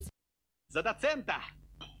За доцента!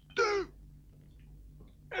 Да,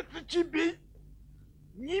 это тебе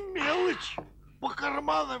не мелочь по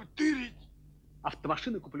карманам тырить.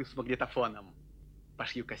 Автомашину куплю с магнитофоном.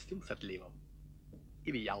 Пошью костюм с отливом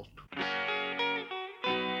и в Ялту.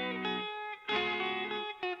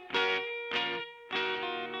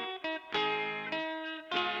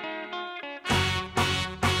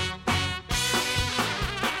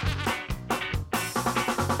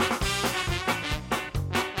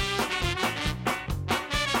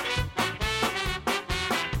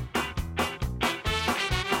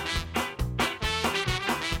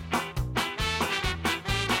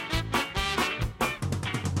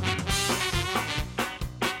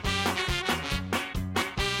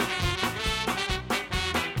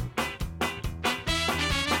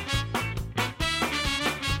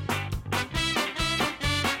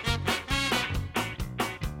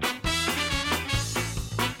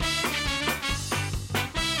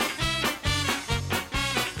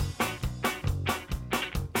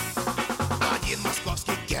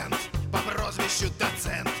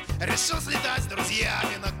 Решил слетать с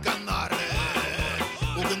друзьями на Канары.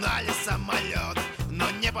 Угнали самолет, но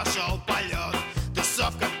не пошел полет.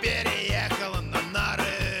 Тусовка переехала на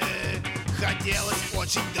нары. Хотелось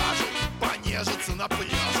очень даже понежиться на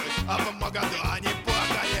пляже, а в Магадане по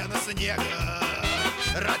колено снега.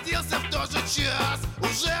 Родился в тот же час,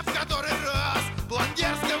 уже в который раз, план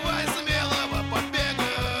дерзкого и смелого побега.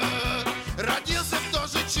 Родился в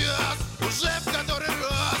тот же час, уже в который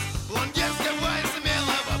раз, план дерзкого и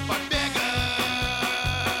смелого побега.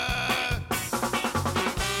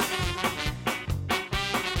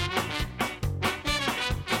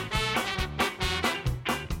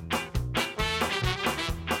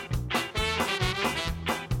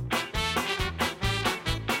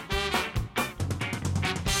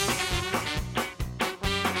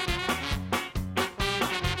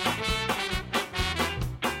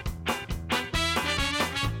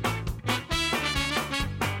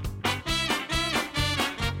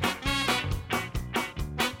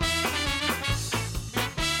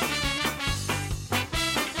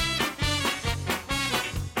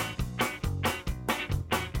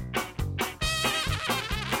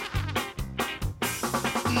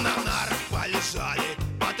 На нарах полежали,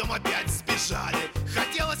 потом опять сбежали.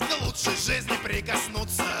 Хотелось к лучшей жизни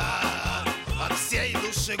прикоснуться. От всей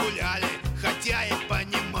души гуляли, хотя и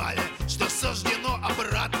понимали, что суждено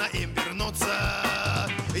обратно им вернуться.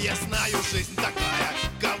 Я знаю, жизнь такая,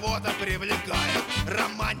 кого-то привлекает.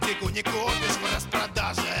 Романтику не купишь в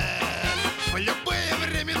распродаже. В любые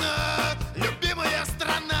времена любимая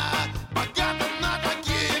страна богата на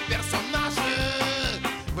такие персонажи.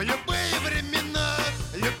 В любые времена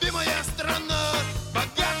любимая страна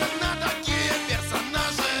богата на такие персонажи.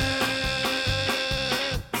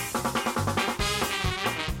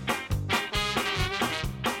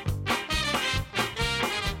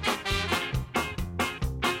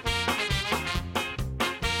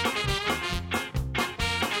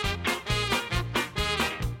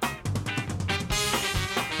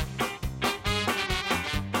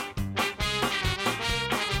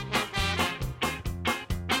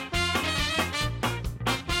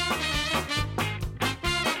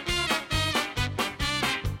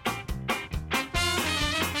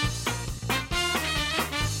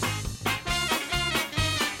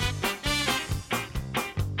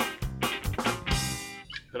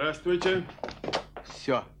 Здравствуйте.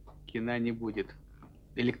 Все, кино не будет.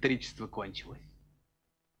 Электричество кончилось.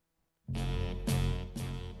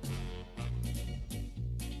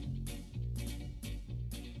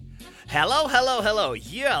 Hello, hello, hello.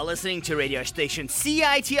 You're listening to radio station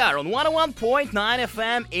CITR on 101.9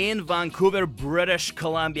 FM in Vancouver, British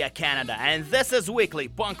Columbia, Canada. And this is weekly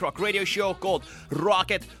punk rock radio show called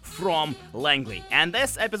Rocket from Langley. And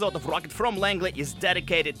this episode of Rocket from Langley is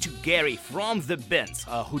dedicated to Gary from the Bins,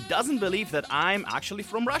 who doesn't believe that I'm actually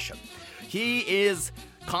from Russia. He is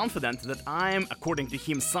confident that I'm, according to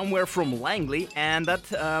him, somewhere from Langley, and that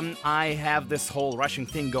I have this whole Russian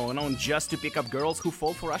thing going on just to pick up girls who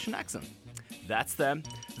fall for Russian accent. That's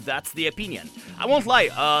the opinion. I won't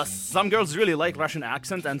lie, some girls really like Russian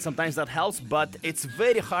accent, and sometimes that helps, but it's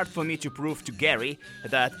very hard for me to prove to Gary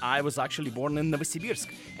that I was actually born in Novosibirsk,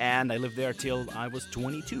 and I lived there till I was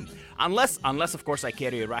 22. Unless of course, I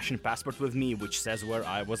carry a Russian passport with me, which says where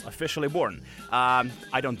I was officially born.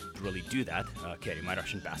 I don't really do that, carry my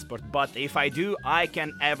Russian passport, but if I do, I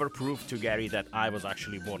can ever prove to Gary that I was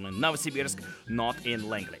actually born in Novosibirsk, not in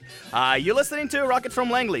Langley. You're listening to Rocket from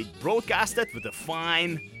Langley, broadcasted with a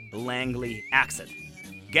fine Langley accent.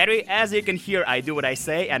 Gary, as you can hear, I do what I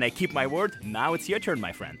say and I keep my word. Now it's your turn,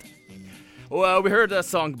 my friend. Well, we heard a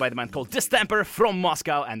song by the band called Distemper from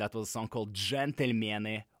Moscow, and that was a song called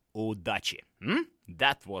Gentlemen Udachi.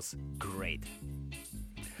 That was great.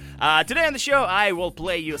 Today on the show, I will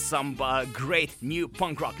play you some great new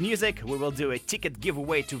punk rock music. We will do a ticket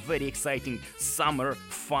giveaway to very exciting summer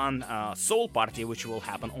fun soul party, which will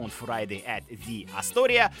happen on Friday at the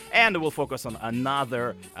Astoria, and we'll focus on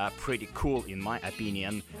another pretty cool, in my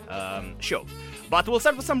opinion, show. But we'll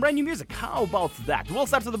start with some brand new music. How about that? We'll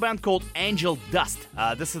start with a band called Angel Dust.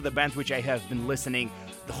 This is the band which I have been listening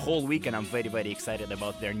the whole week, and I'm very, very excited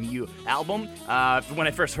about their new album. When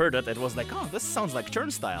I first heard it, it was like, oh, this sounds like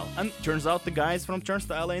Turnstile. And turns out the guys from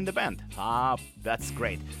Turnstile are in the band. That's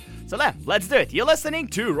great. So let's do it. You're listening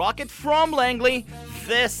to Rocket from Langley.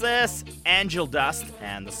 This is Angel Dust,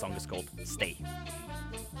 and the song is called Stay.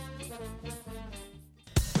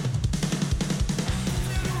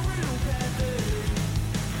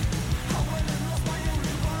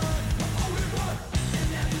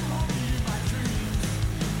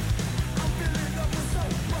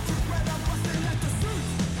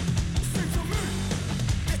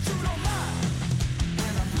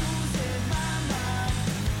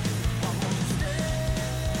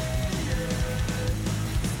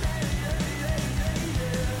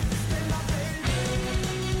 Stay my baby.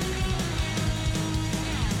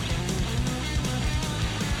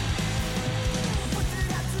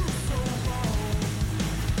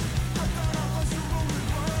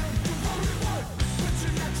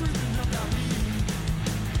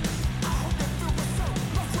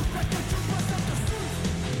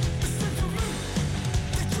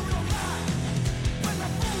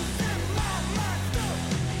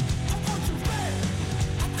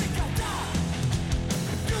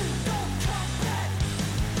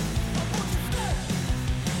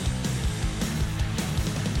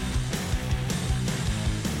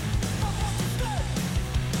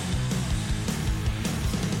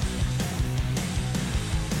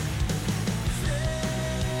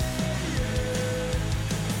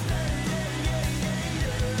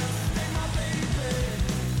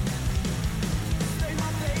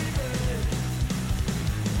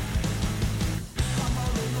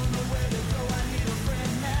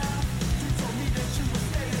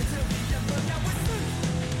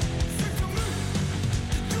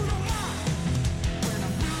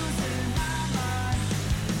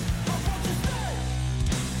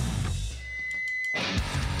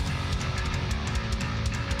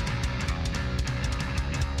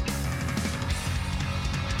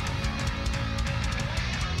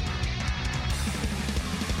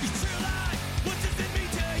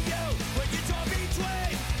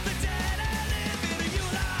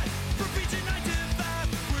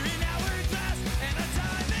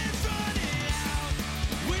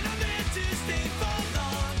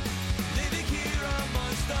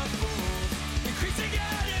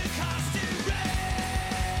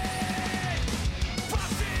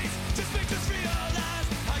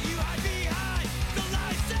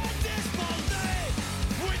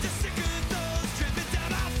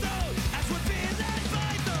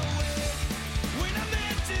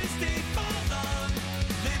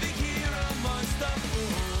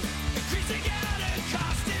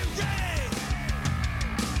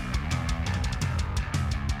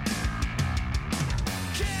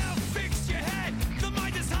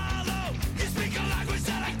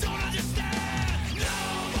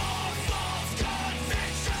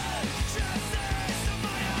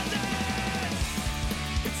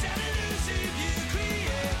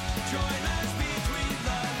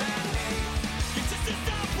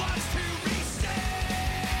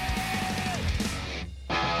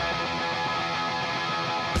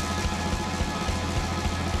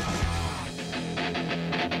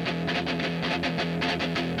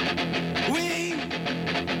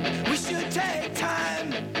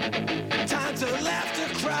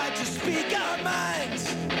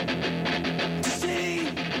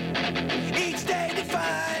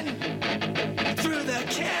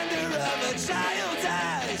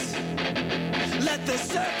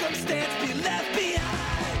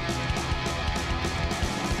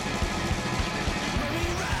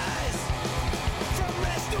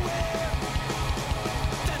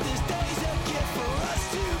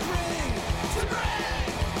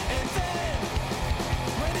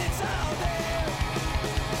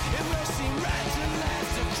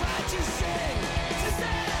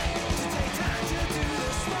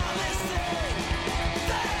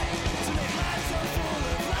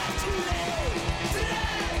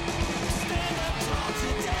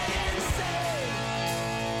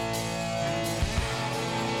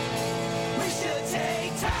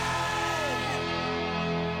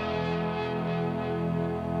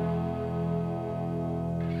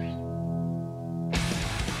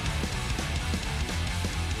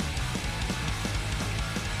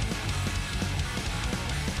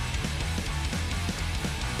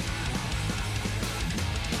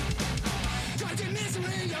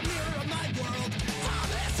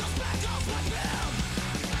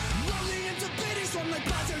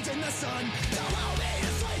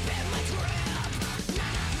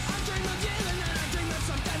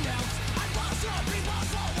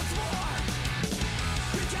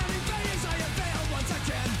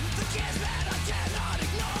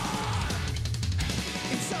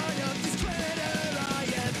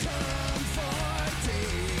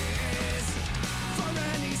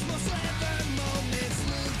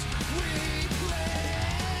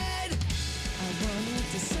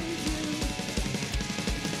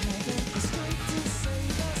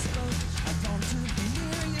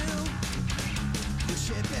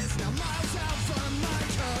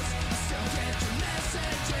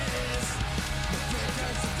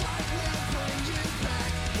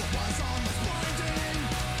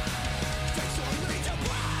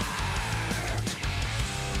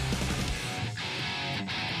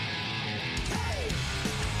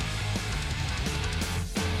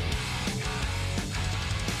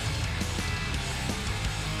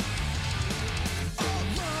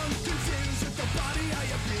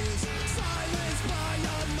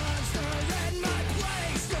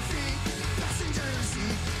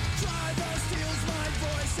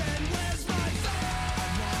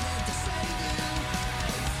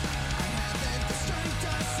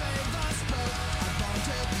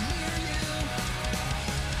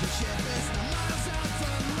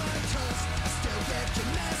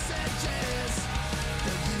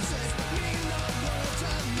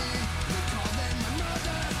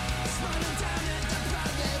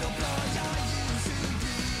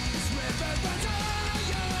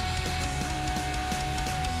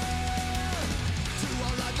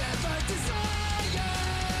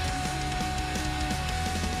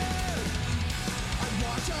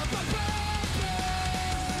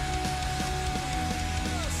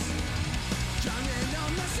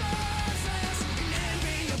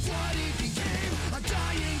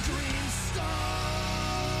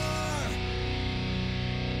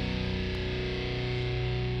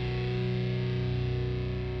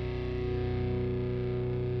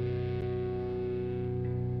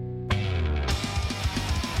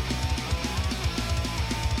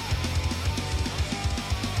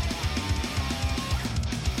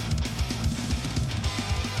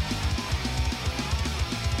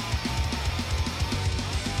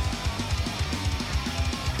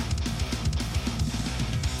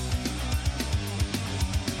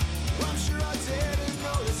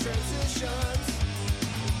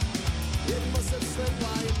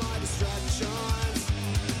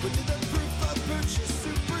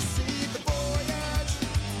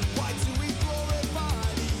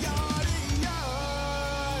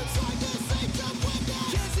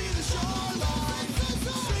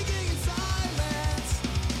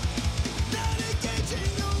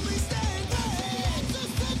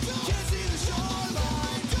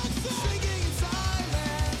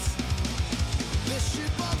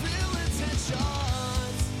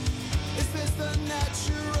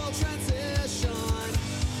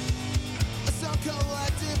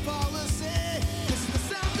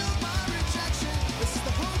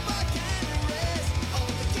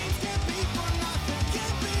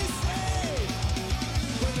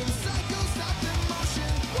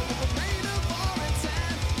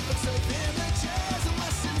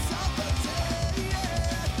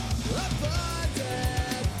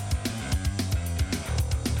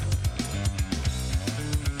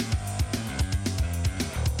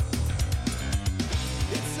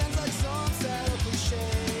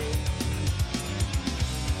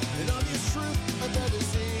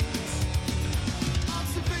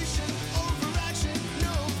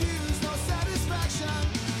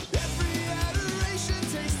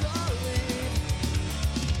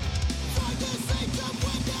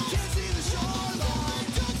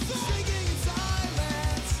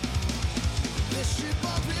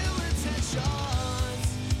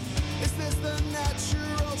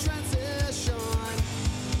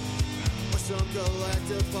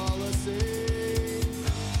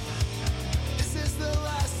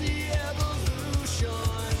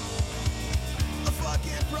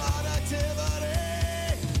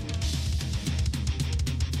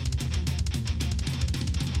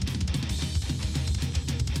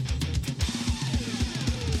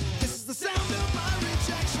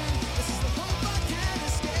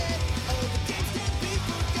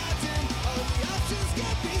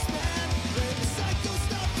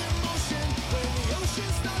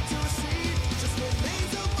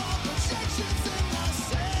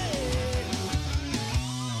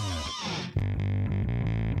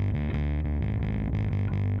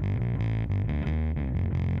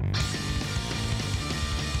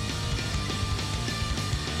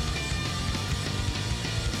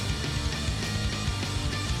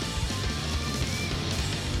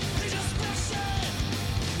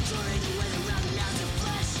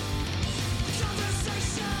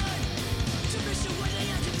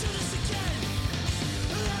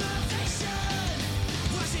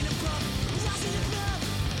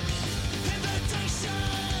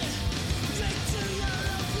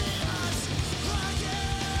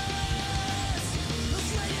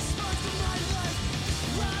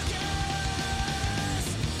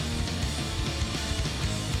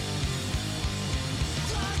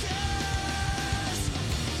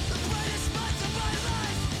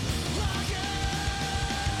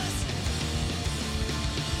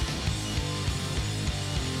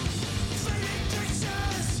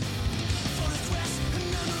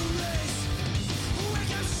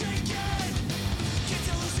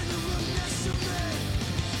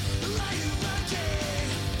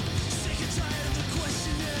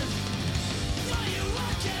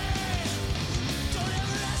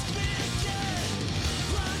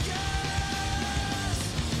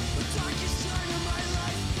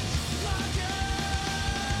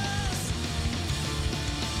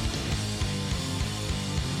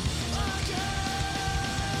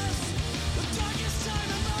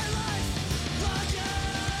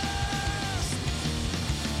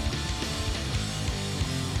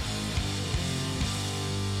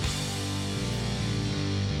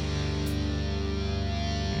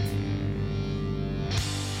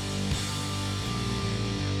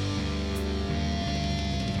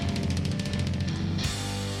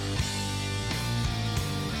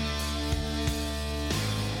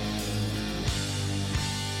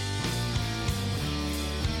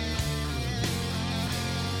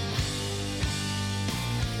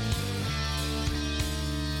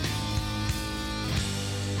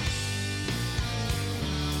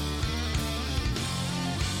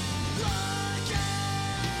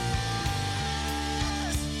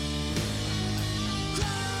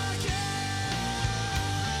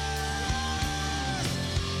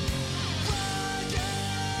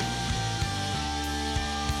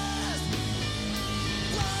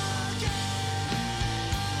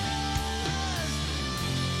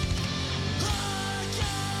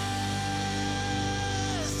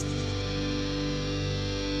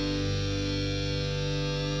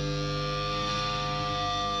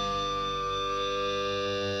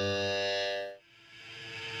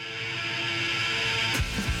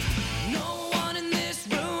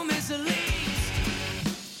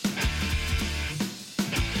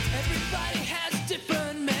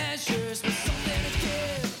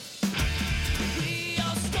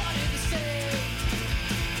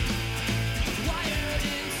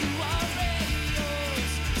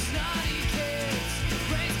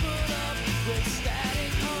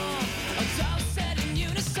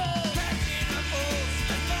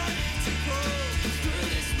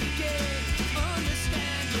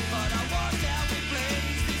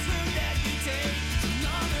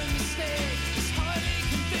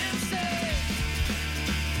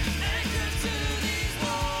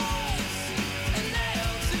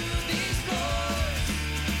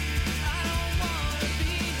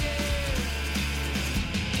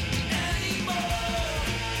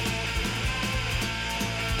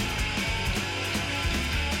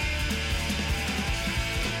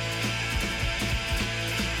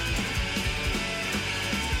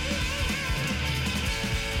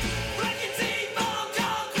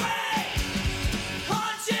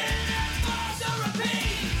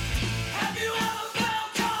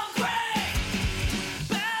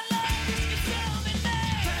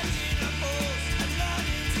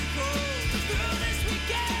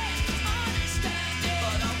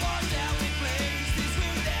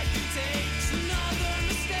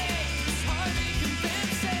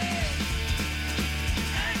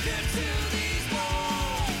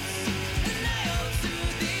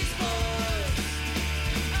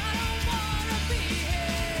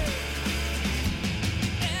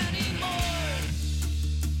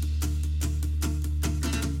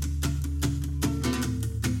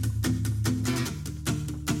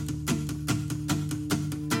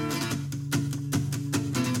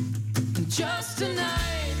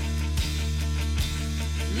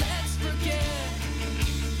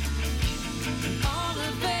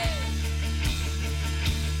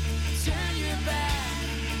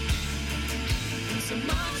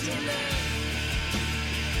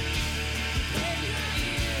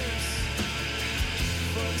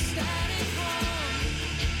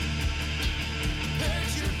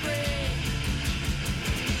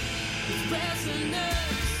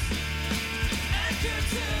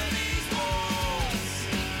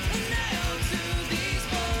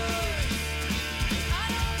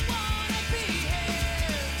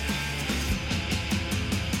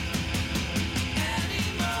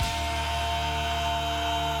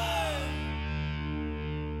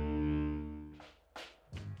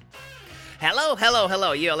 Hello, hello,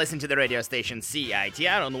 hello. You're listening to the radio station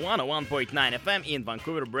CITR on 101.9 FM in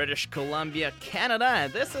Vancouver, British Columbia, Canada.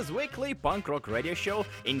 And this is weekly punk rock radio show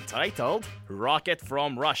entitled Rocket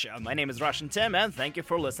from Russia. My name is Russian Tim, and thank you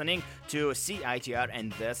for listening to CITR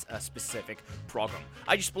and this specific program.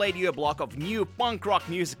 I just played you a block of new punk rock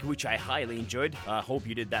music, which I highly enjoyed. I hope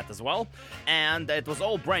you did that as well. And it was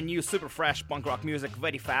all brand new, super fresh punk rock music,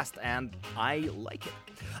 very fast, and I like it.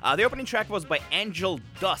 The opening track was by Angel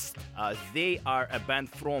Dust. They are a band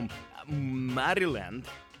from Maryland,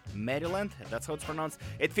 that's how it's pronounced.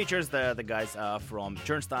 It features the guys from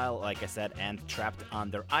Turnstile, like I said, and Trapped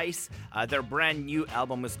Under Ice. Their brand new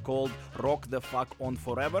album is called Rock the Fuck On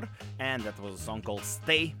Forever, and that was a song called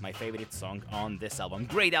Stay, my favorite song on this album.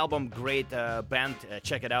 Great album, great band,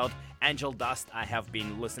 check it out. Angel Dust, I have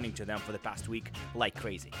been listening to them for the past week like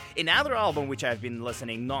crazy. Another album which I've been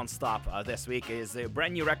listening non-stop this week is a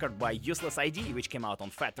brand new record by Useless ID, which came out on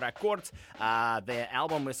Fat Wreck Chords. The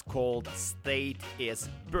album is called State Is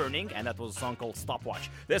Burning, and that was a song called Stopwatch.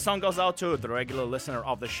 This song goes out to the regular listener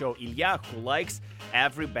of the show, Ilya, who likes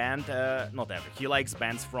every band, he likes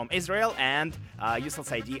bands from Israel, and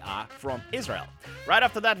Useless ID are from Israel. Right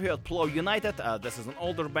after that, we had Plow United. This is an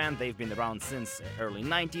older band. They've been around since early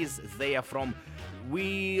 90s. They are from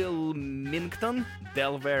Wilmington,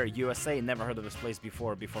 Delaware, USA. Never heard of this place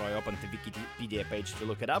before I opened the Wikipedia page to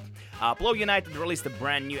look it up. Plow United released a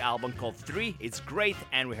brand new album called 3. It's great,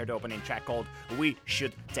 and we heard the opening track called We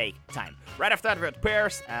Should Take Time. Right after that, we had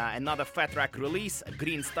Pairs, another Fat Wreck release,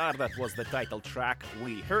 Green Star, that was the title track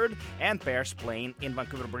we heard, and Pairs playing in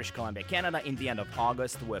Vancouver, British Columbia, Canada in the end of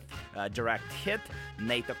August with Direct Hit,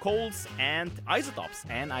 NATO Coles, and Isotopes.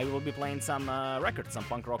 And I will be playing some records, some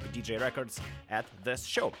punk rock DJ records at this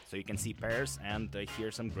show, so you can see Pairs and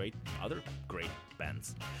hear some other great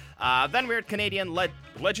bands. Then we're Canadian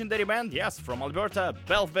legendary band, yes, from Alberta,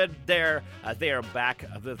 Belvedere. They are back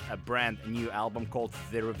with a brand new album called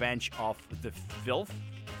The Revenge of the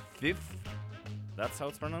Fifth. That's how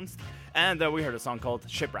it's pronounced. And we heard a song called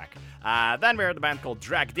Shipwreck. Then we heard a band called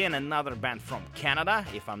Dragged In, another band from Canada,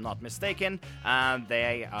 if I'm not mistaken.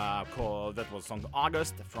 They called, that was song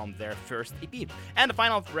August from their first EP. And the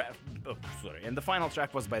final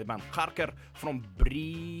track was by the band Harker from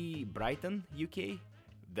Brighton, UK.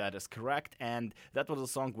 That is correct, and that was a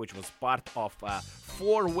song which was part of a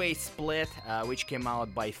four-way split which came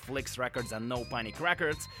out by Flix Records and No Panic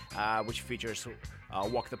Records, which features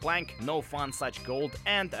Walk the Plank, No Fun Such Gold,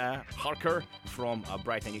 and Harker from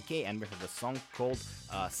Brighton, UK, and we have a song called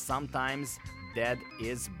Sometimes Dead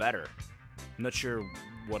Is Better. Not sure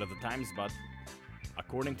what are the times, but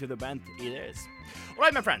according to the band, it is.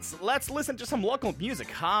 Alright, my friends, let's listen to some local music.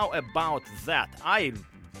 How about that? I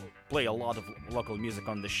play a lot of local music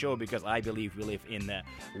on the show because I believe we live in a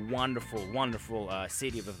wonderful, wonderful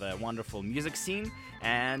city with a wonderful music scene,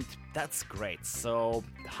 and that's great. So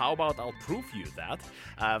how about I'll prove you that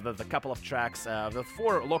with a couple of tracks, with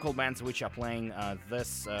 4 local bands which are playing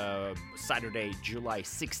this Saturday, July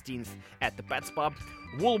 16th at the Pets Pub: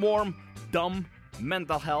 Woolworm, Dumb,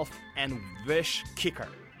 Mental Health, and Wish Kicker.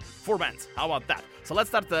 4 bands, how about that? So let's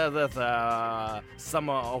start with some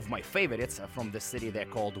of my favorites from the city. They're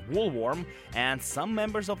called Woolworm, and some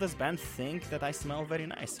members of this band think that I smell very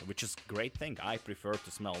nice, which is a great thing. I prefer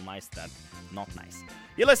to smell nice than not nice.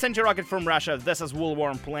 You listen to Rocket from Russia. This is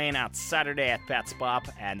Woolworm playing out Saturday at Pat's Pub,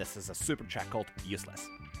 and this is a super track called Useless.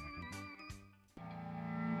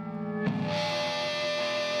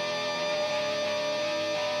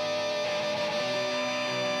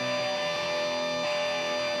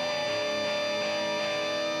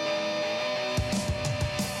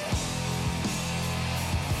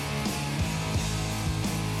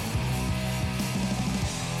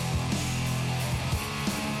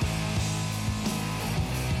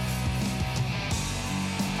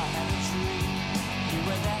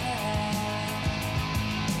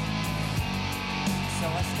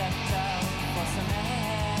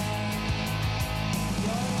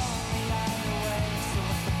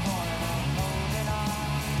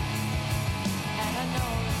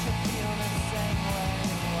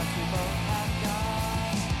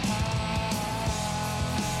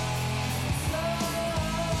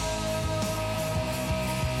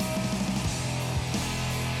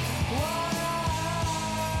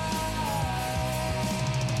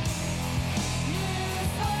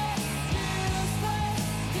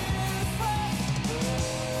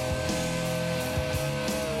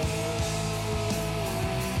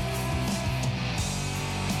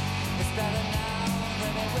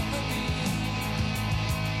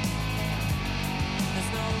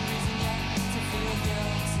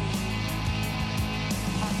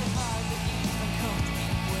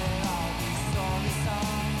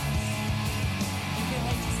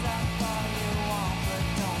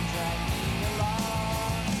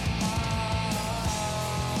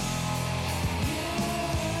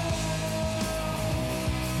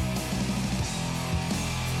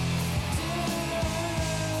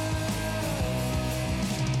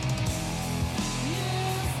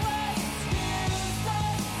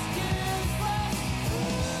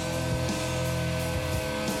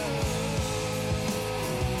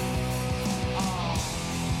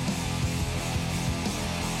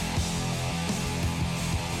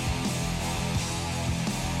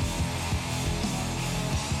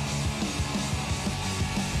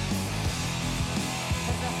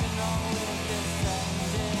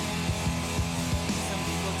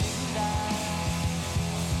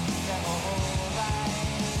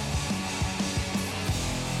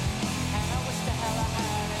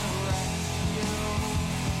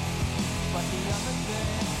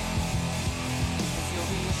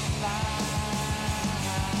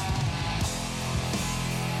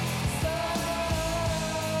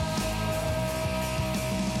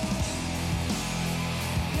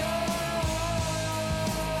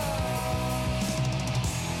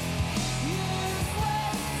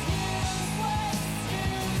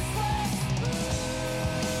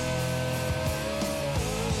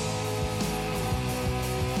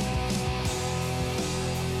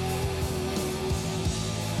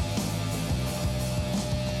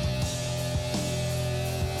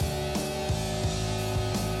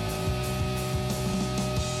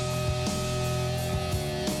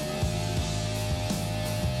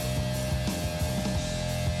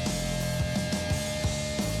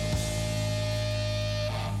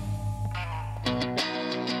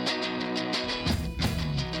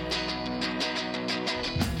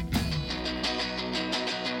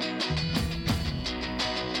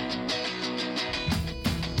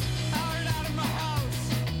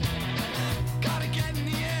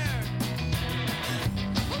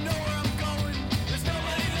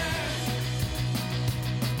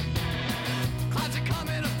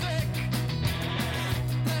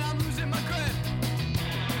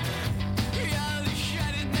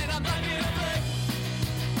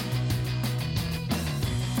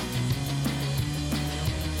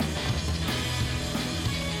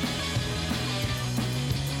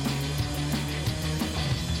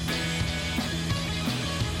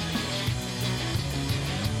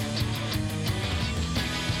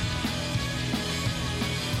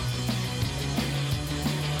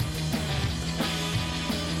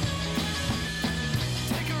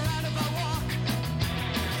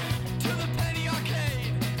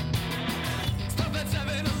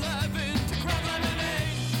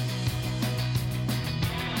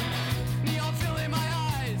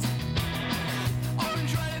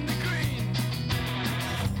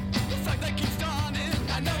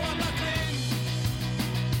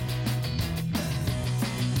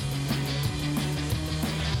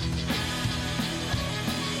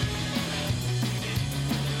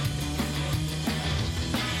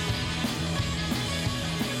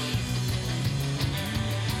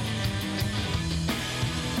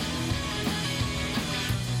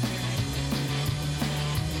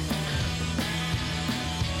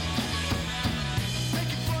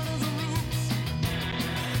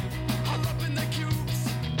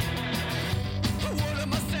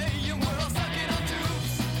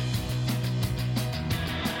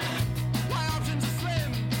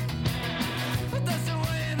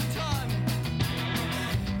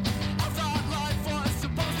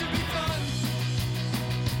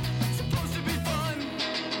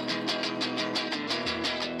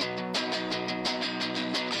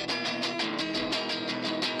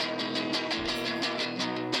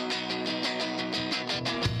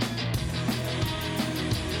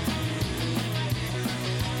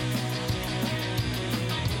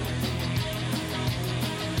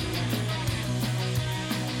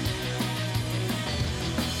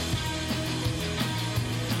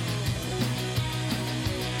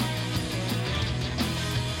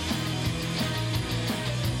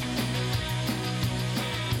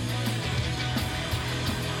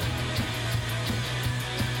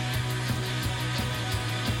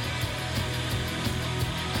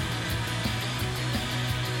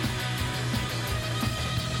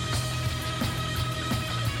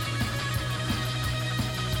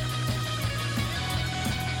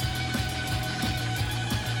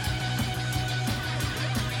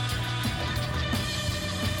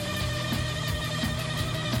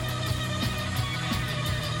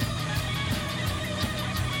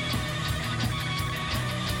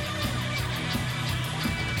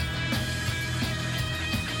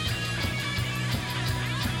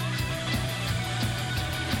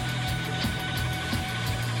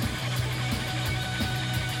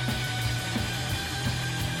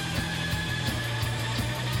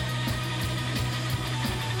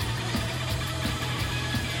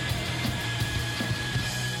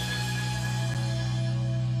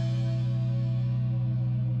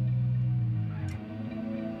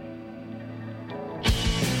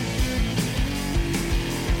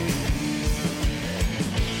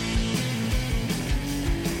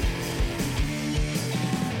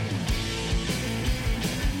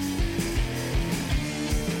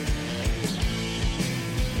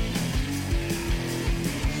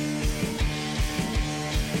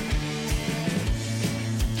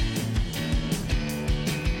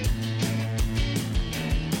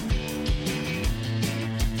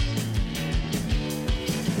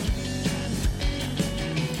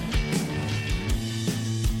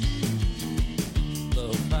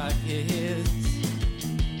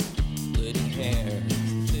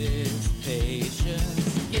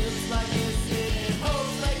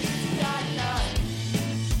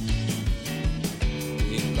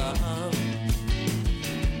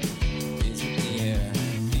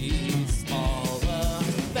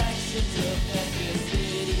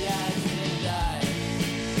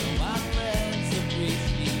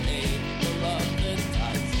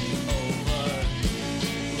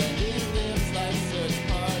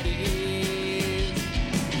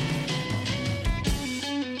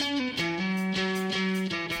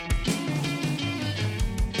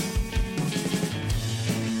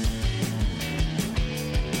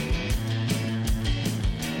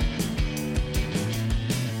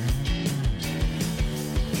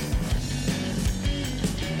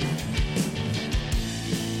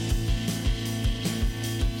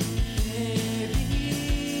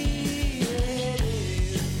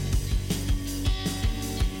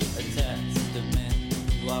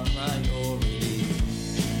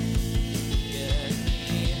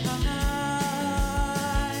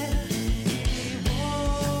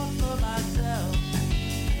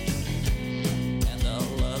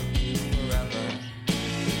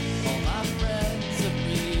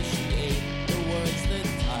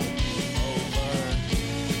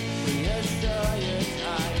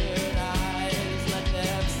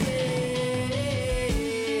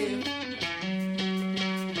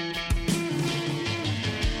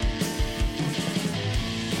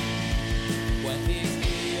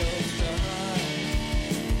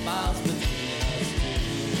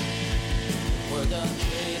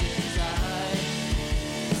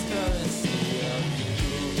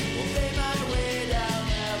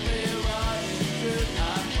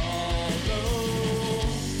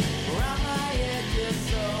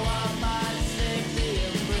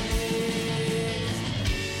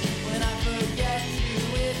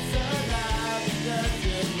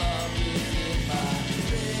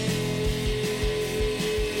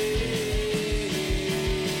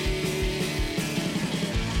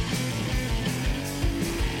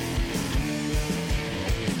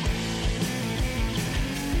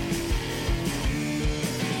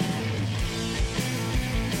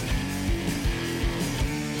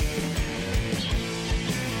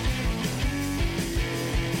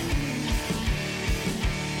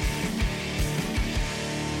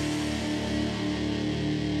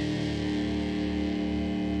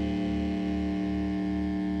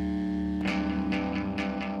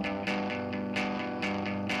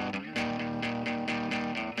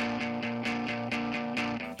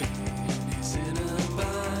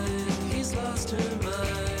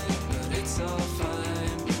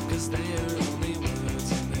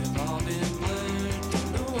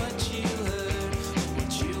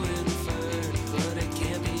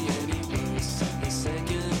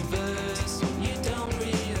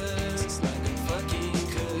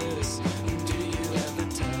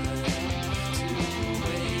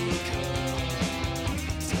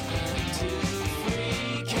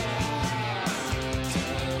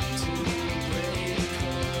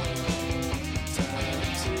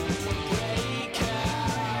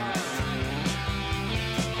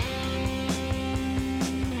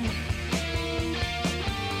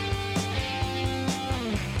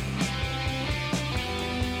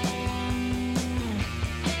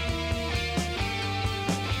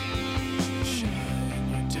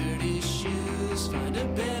 find a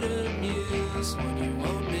better muse, one you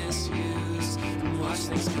won't misuse, and watch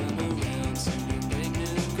things come around. Soon you break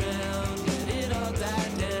new ground, let it all die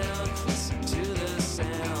down. Listen to the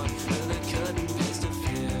sound of the cutting fist of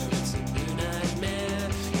fear. It's a new nightmare.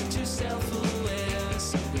 You're too self-aware,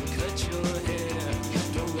 so you cut your hair.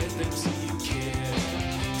 Don't let them see you care.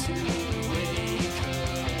 To wake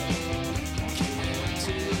up, care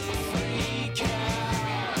to freak out,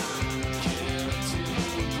 care to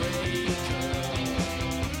break up,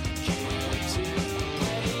 care to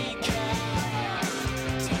break out.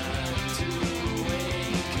 Time to wake up, time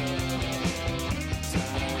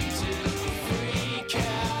to freak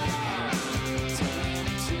out, time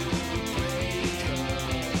to break up,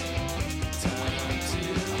 time to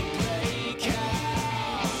break out.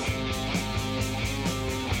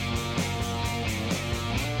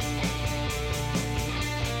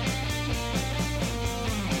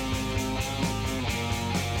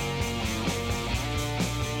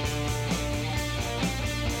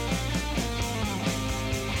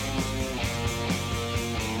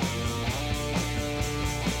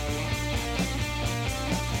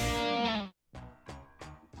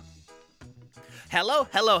 Hello,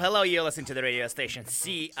 hello, hello, you're listening to the radio station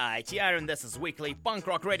CITR, and this is weekly punk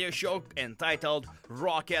rock radio show entitled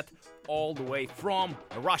Rocket, all the way from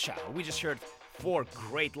Russia. We just heard 4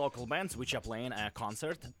 great local bands which are playing a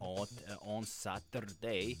concert on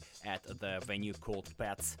Saturday at the venue called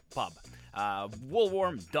Pets Pub.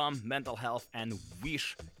 Woolworm, Dumb, Mental Health, and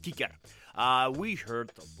Wish Kicker. We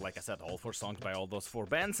heard, like I said, all 4 songs by all those 4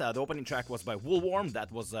 bands. The opening track was by Woolworm. That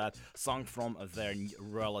was a song from their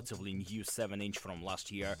relatively new 7-inch from last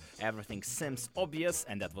year, Everything Seems Obvious,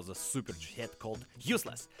 and that was a super hit called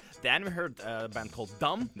Useless. Then we heard a band called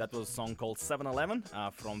Dumb. That was a song called 7-Eleven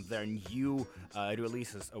from their new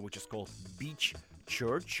releases, which is called Beach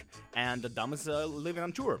Church, and Dumb is living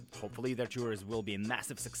on tour. Hopefully their tours will be a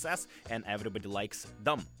massive success and everybody likes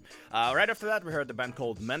Dumb. Right after that we heard a band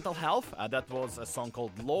called Mental Health. That was a song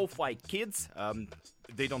called Lo-Fi Kids.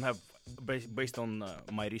 They don't have, based on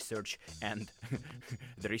my research, and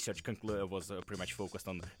the research was pretty much focused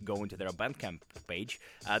on going to their Bandcamp page.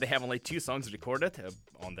 They have only 2 songs recorded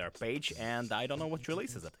on their page, and I don't know what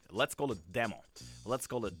release is it. Let's call it Demo. Let's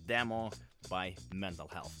call it Demo by Mental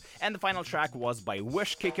Health. And the final track was by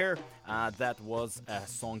Wish Kicker. That was a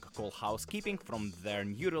song called Housekeeping from their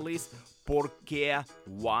new release, Porque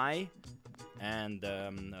Why? And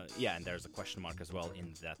yeah, and there's a question mark as well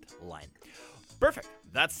in that line. Perfect.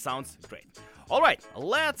 That sounds great. All right,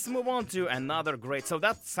 let's move on to another great. So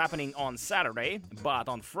that's happening on Saturday, but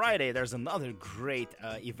on Friday there's another great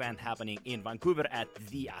event happening in Vancouver at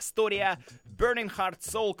the Astoria Burning Heart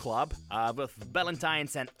Soul Club with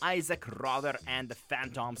Valentines and Isaac Rother and the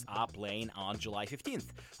Phantoms are playing on July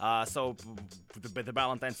 15th. So the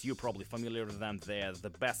Valentines, you're probably familiar with them. They're the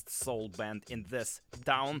best soul band in this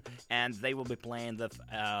town, and they will be playing with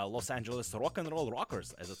Los Angeles rock and roll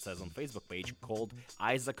rockers, as it says on Facebook page, called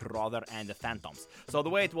Isaac Rother and the Phantoms. So the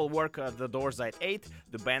way it will work, the doors at 8,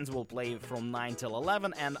 the bands will play from 9 till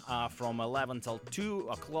 11, and from 11 till 2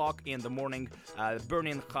 o'clock in the morning,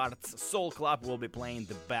 Burning Hearts Soul Club will be playing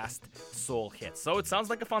the best soul hits. So it sounds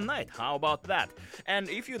like a fun night. How about that? And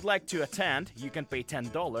if you'd like to attend, you can pay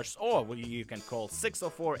 $10, or you can call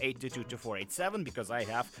 604-822-2487, because I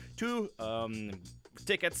have 2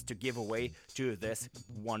 tickets to give away to this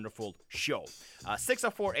wonderful show.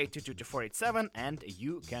 604-822-2487, and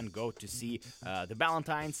you can go to see the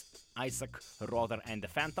Valentines, Isaac Rother and the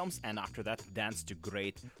Phantoms, and after that dance to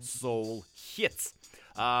great soul hits.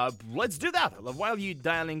 Let's do that. While you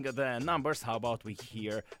dialing the numbers, how about we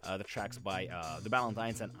hear the tracks by the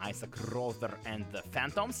Valentines and Isaac Rother and the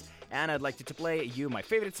Phantoms. And I'd like to play you my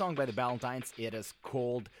favorite song by the Valentines. It is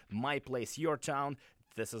called My Place, Your Town.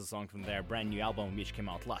 This is a song from their brand new album which came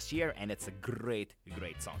out last year, and it's a great,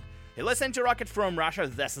 great song. Hey, listen to Rocket from Russia.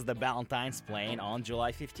 This is the Valentines playing on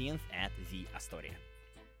July 15th at the Astoria.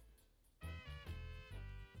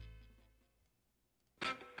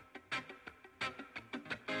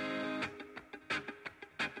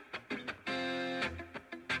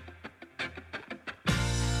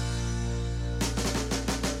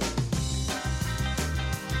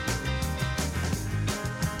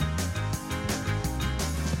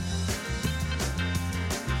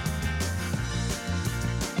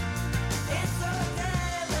 It's so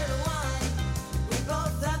dead, little one. We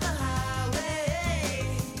both have the highway.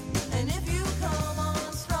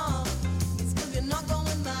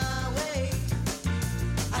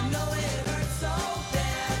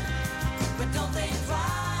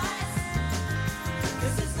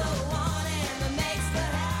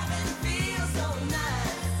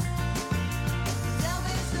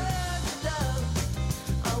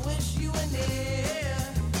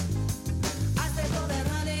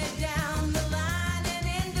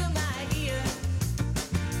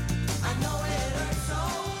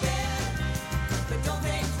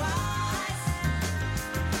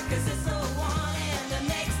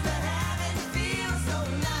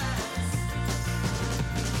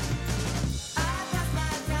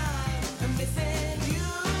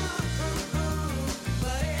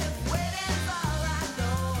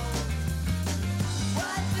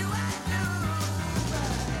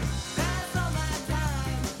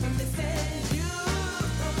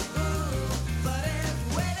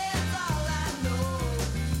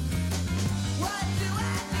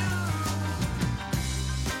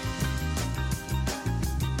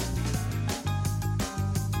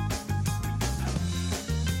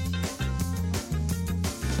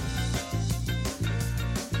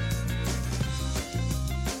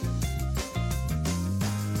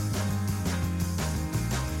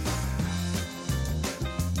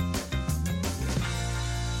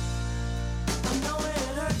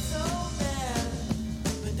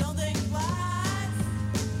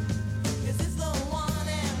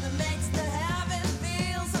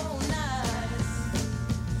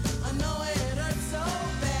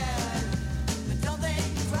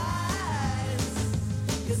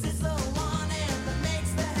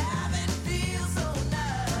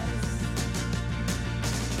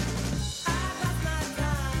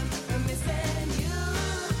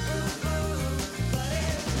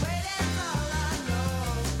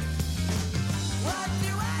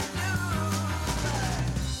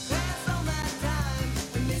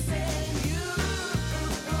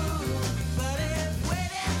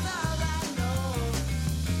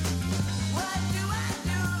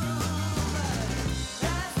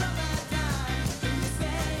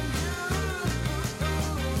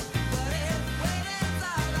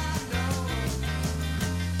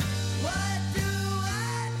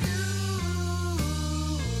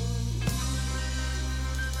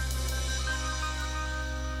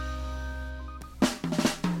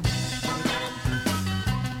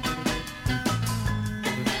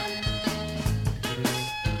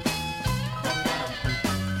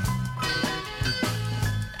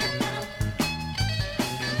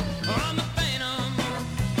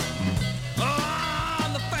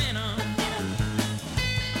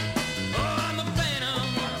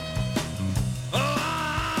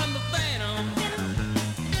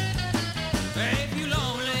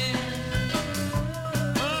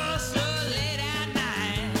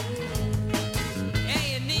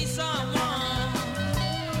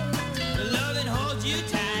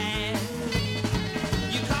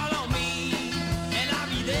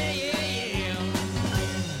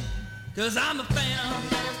 'Cause I'm the phantom.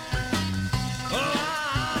 Oh,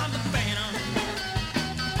 I'm the phantom.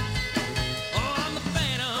 Oh, I'm the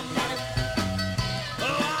phantom.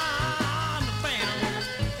 Oh, I'm the phantom.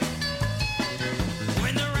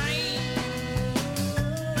 When the rain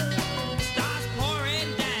starts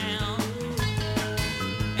pouring down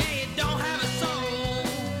and you don't have a soul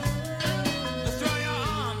to throw your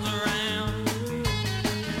arms around,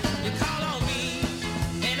 you call on me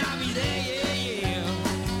and I'll be there, yeah, yeah.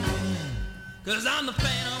 'Cause I'm the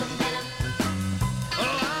phantom.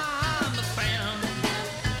 Oh, I'm the phantom.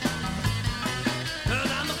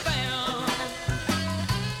 'Cause I'm the phantom.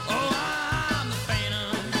 Oh, I'm the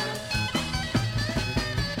phantom.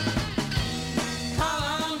 Call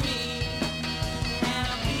on me and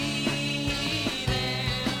I'll be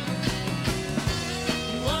there.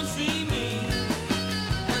 You won't see me,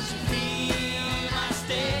 but you feel my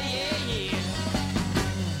stay, yeah, yeah.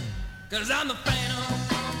 'Cause I'm the phantom.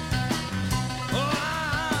 Oh,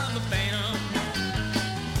 I'm the phantom.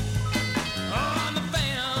 Oh, I'm the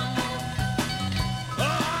phantom. Oh,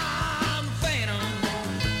 I'm the phantom.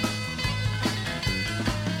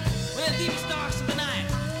 When the deepest darks of the night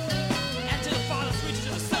and to the farthest reaches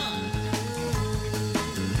of the sun,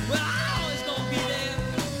 well, I always gonna be there,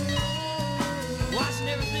 watching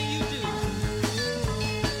everything you do.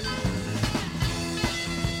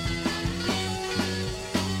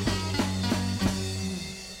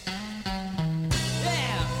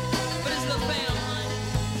 Yeah, but it's the phantom, honey.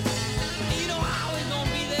 And you know I always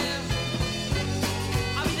gonna be there.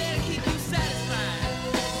 I'll be there to keep you satisfied.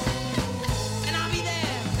 And I'll be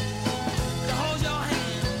there to hold your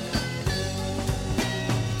hand.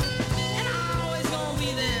 And I always gonna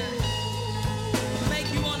be there to make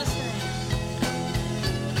you understand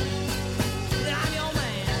that I'm your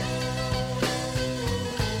man.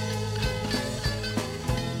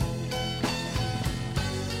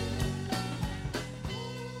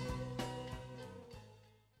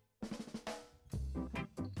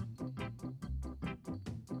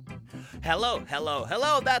 Hello, hello,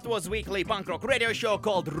 hello. That was weekly punk rock radio show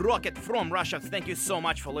called Rocket from Russia. Thank you so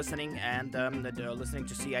much for listening and listening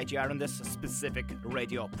to CITR on this specific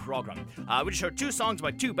radio program. We just heard two songs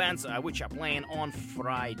by two bands which are playing on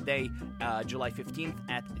Friday, July 15th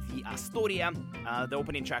at the Astoria. The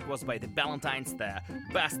opening track was by the Valentines, the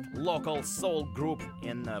best local soul group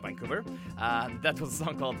in Vancouver. That was a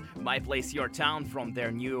song called My Place, Your Town from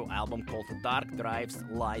their new album called Dark Drives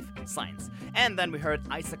Life Science. And then we heard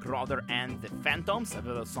Isaac Rother and the Phantoms,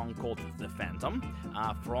 a song called The Phantom,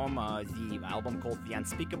 from the album called The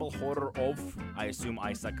Unspeakable Horror of, I assume,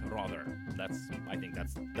 Isaac Rother. I think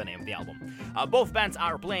that's the name of the album. Both bands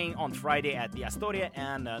are playing on Friday at the Astoria,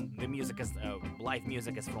 and the music is live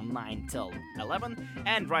music is from 9 till 11.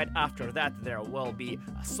 And right after that, there will be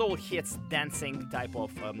a soul hits dancing type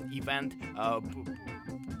of event.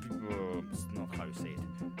 It's not how you say it.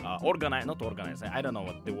 Not organized, I don't know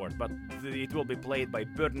what the word, but it will be played by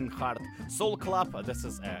Bernhard Soul Club. This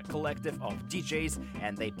is a collective of DJs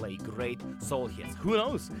and they play great soul hits. Who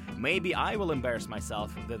knows? Maybe I will embarrass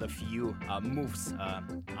myself with a few moves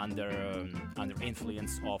under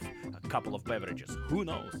influence of a couple of beverages. Who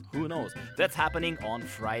knows? Who knows? That's happening on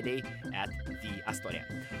Friday at the Astoria.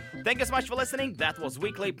 Thank you so much for listening. That was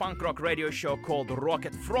weekly punk rock radio show called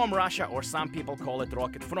Rocket from Russia, or some people call it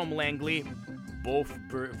Rocket from Langley. Both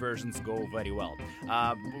versions go very well.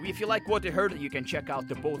 If you like what you heard, you can check out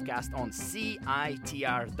the podcast on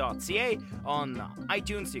CITR.ca. On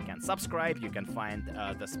iTunes, you can subscribe. You can find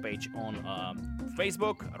this page on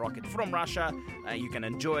Facebook, Rocket from Russia. You can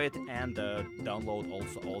enjoy it and download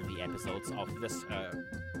also all the episodes of this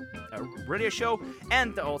radio show.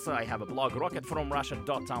 And also I have a blog,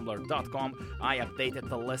 rocketfromrussia.tumblr.com. I updated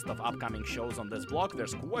the list of upcoming shows on this blog.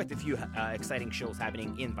 There's quite a few exciting shows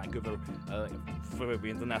happening in Vancouver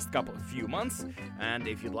in the next few months. And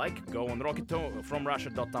if you'd like, go on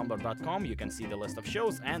rocketfromrussia.tumblr.com. You can see the list of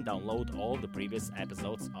shows and download all the previous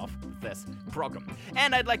episodes of this program.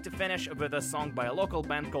 And I'd like to finish with a song by a local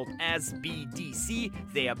band called SBDC.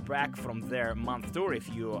 They are back from their month tour. If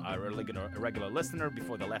you are a regular listener,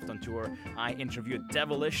 before they left on tour, I interviewed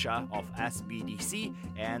Devilisha of SBDC,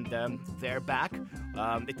 and they're back.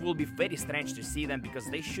 It will be very strange to see them because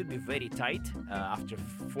they should be very tight after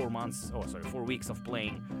 4 weeks of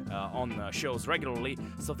playing on shows regularly.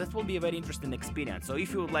 So that will be a very interesting experience. So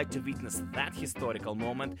if you would like to witness that historical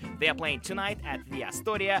moment, they are playing tonight at the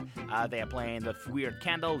Astoria. They are playing with Weird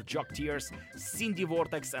Candle, Jock Tears, Cindy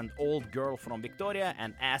Vortex, and Old Girl from Victoria,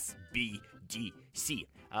 and SBDC.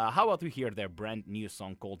 How about we hear their brand new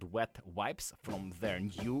song called Wet Wipes from their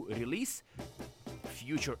new release?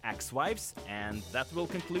 future ex-wives, and that will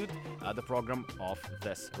conclude the program of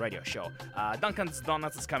this radio show. Duncan's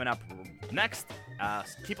Donuts is coming up next.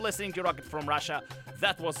 Keep listening to Rocket from Russia.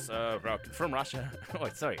 That was Rocket from Russia. Oh,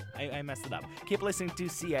 sorry, I messed it up. Keep listening to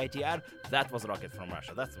CITR. That was Rocket from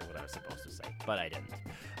Russia. That's what I was supposed to say, but I didn't.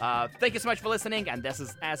 Thank you so much for listening, and this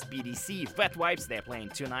is SBDC Fat Wipes. They're playing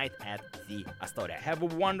tonight at the Astoria. Have a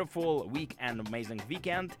wonderful week and amazing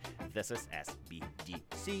weekend. This is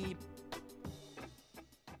SBDC.